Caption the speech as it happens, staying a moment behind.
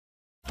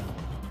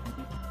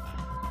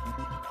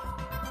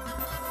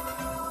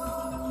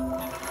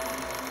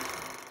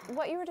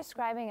what you were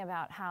describing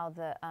about how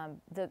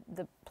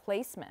the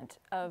placement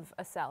of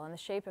a cell and the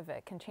shape of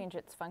it can change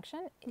its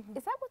function,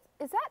 is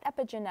that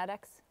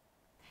epigenetics?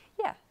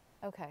 Yeah.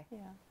 Okay. Yeah.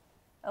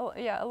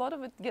 Yeah, a lot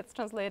of it gets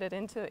translated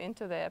into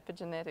the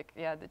epigenetic,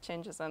 the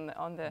changes on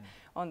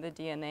the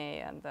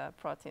DNA and the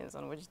proteins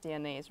on which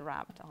DNA is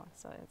wrapped on.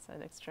 So it's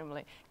an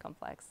extremely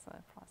complex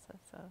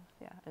process. So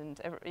yeah, and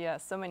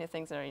so many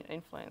things are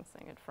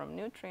influencing it, from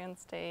nutrient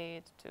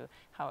state to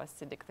how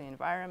acidic the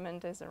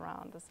environment is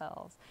around the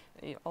cells,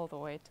 all the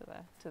way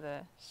to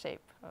the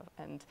shape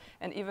and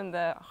even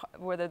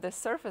whether the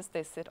surface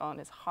they sit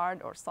on is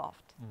hard or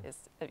soft.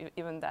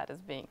 Even that is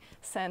being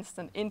sensed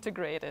and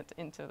integrated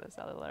into the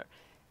cellular.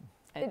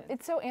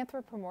 It's so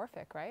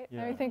anthropomorphic, right?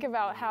 Yeah. I mean, think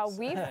about how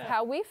we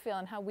feel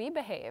and how we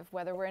behave,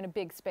 whether we're in a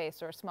big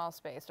space or a small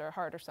space, or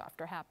hard or soft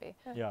or happy.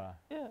 Yeah.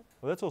 Yeah.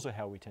 Well, that's also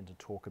how we tend to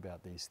talk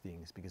about these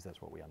things, because that's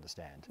what we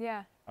understand.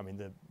 Yeah. I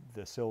mean,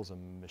 the cells are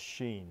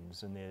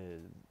machines, and they're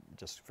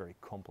just very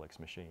complex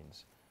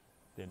machines.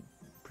 They're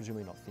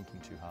presumably not thinking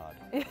too hard.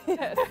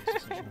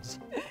 Yes.